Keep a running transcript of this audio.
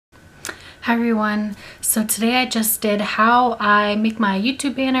Hi everyone. So today I just did how I make my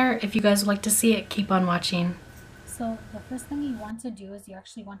YouTube banner. If you guys would like to see it, keep on watching. So the first thing you want to do is you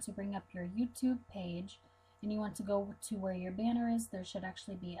actually want to bring up your YouTube page and you want to go to where your banner is. There should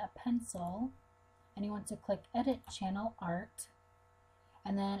actually be a pencil and you want to click edit channel art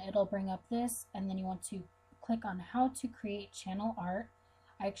and then it'll bring up this and then you want to click on how to create channel art.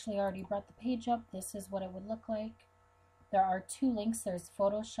 I actually already brought the page up. This is what it would look like. There are two links, there's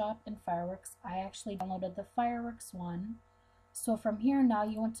Photoshop and Fireworks. I actually downloaded the Fireworks one. So from here now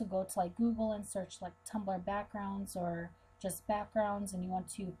you want to go to like Google and search like Tumblr backgrounds or just backgrounds and you want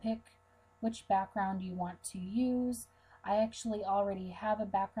to pick which background you want to use. I actually already have a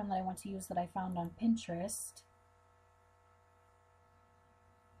background that I want to use that I found on Pinterest.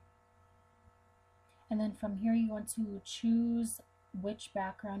 And then from here you want to choose which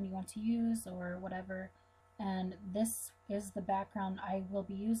background you want to use or whatever. And this is the background I will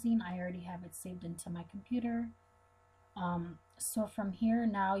be using. I already have it saved into my computer. So from here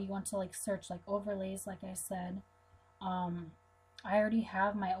now you want to like search like overlays like I said. I already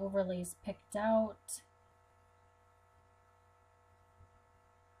have my overlays picked out.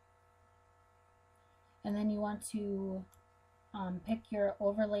 And then you want to pick your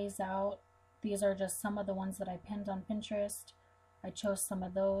overlays out. These are just some of the ones that I pinned on Pinterest. I chose some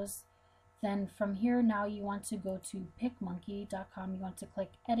of those. Then from here now you want to go to picmonkey.com. You want to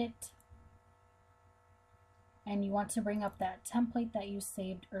click edit and you want to bring up that template that you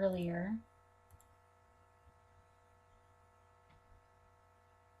saved earlier.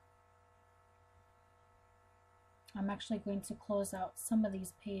 I'm actually going to close out some of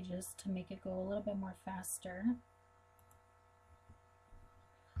these pages to make it go a little bit more faster.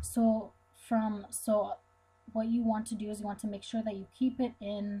 So what you want to do is you want to make sure that you keep it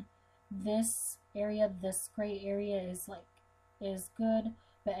in this area. This gray area is good,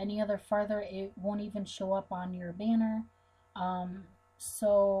 but any other farther it won't even show up on your banner.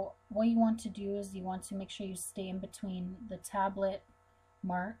 So what you want to do is you want to make sure you stay in between the tablet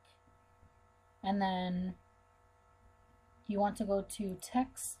mark and then you want to go to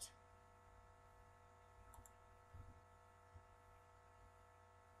text.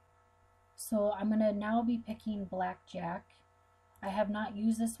 So I'm going to now be picking Blackjack. I have not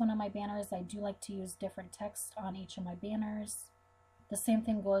used this one on my banners. I do like to use different text on each of my banners. The same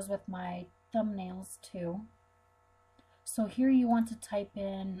thing goes with my thumbnails too. So here you want to type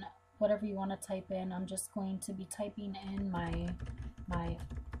in whatever you want to type in. I'm just going to be typing in my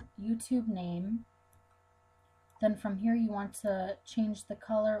YouTube name. Then from here you want to change the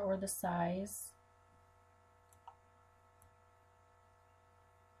color or the size.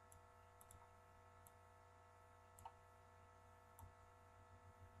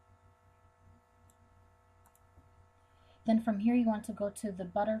 Then from here you want to go to the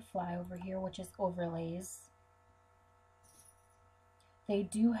butterfly over here, which is overlays. They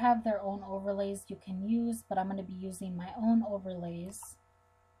do have their own overlays you can use, but I'm going to be using my own overlays.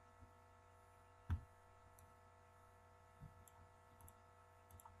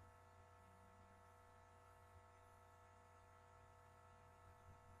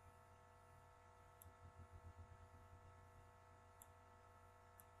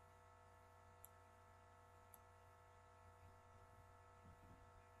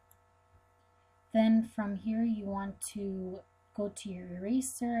 Then from here you want to go to your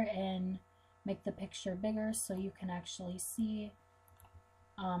eraser and make the picture bigger so you can actually see.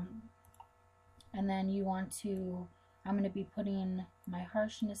 And then you want to, I'm going to be putting my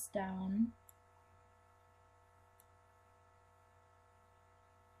harshness down.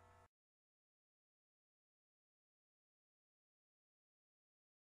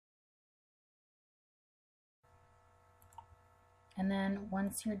 And then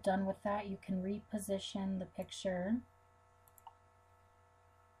once you're done with that, you can reposition the picture.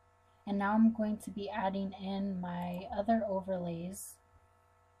 And now I'm going to be adding in my other overlays.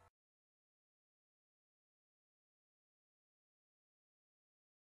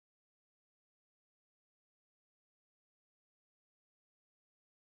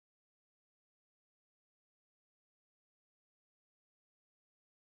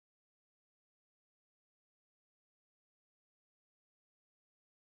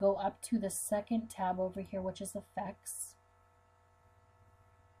 Go up to the second tab over here, which is effects.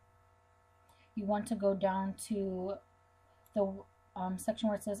 You want to go down to the section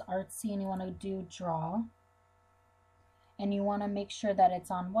where it says artsy and you want to do draw. And you want to make sure that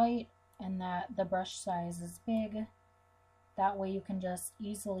it's on white and that the brush size is big. That way you can just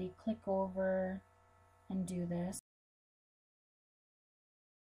easily click over and do this.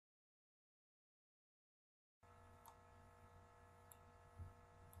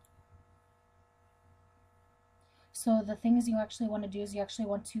 So the things you actually want to do is you actually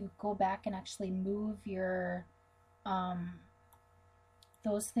want to go back and actually move your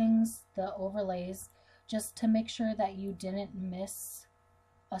those things, the overlays, just to make sure that you didn't miss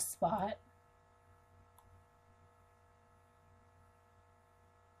a spot.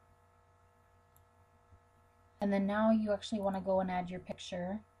 And then now you actually want to go and add your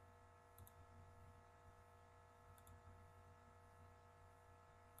picture.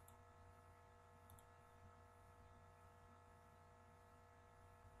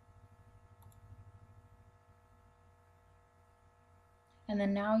 And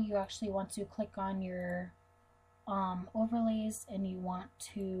then now you actually want to click on your overlays, and you want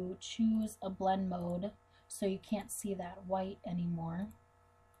to choose a blend mode so you can't see that white anymore.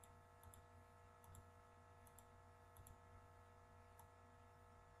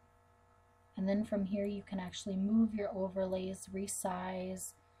 And then from here you can actually move your overlays,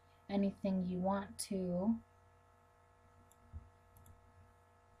 resize anything you want to.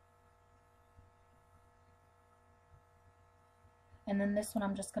 And then this one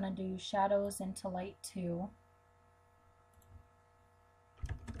I'm just going to do shadows into light 2.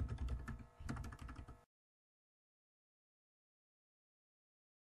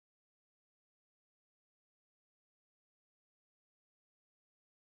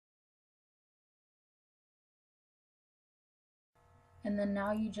 And then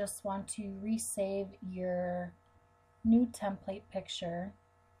now you just want to resave your new template picture.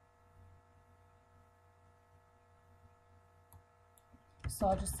 So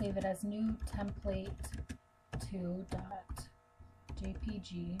I'll just save it as new template 2.jpg.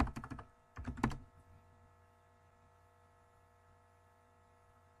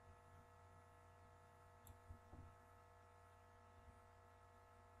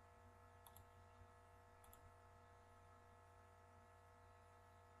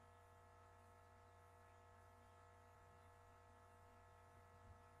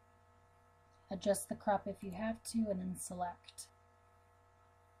 Adjust the crop if you have to, and then select.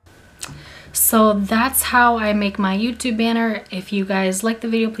 So that's how I make my YouTube banner. If you guys like the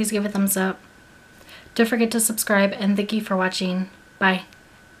video, please give it a thumbs up. Don't forget to subscribe, and thank you for watching. Bye.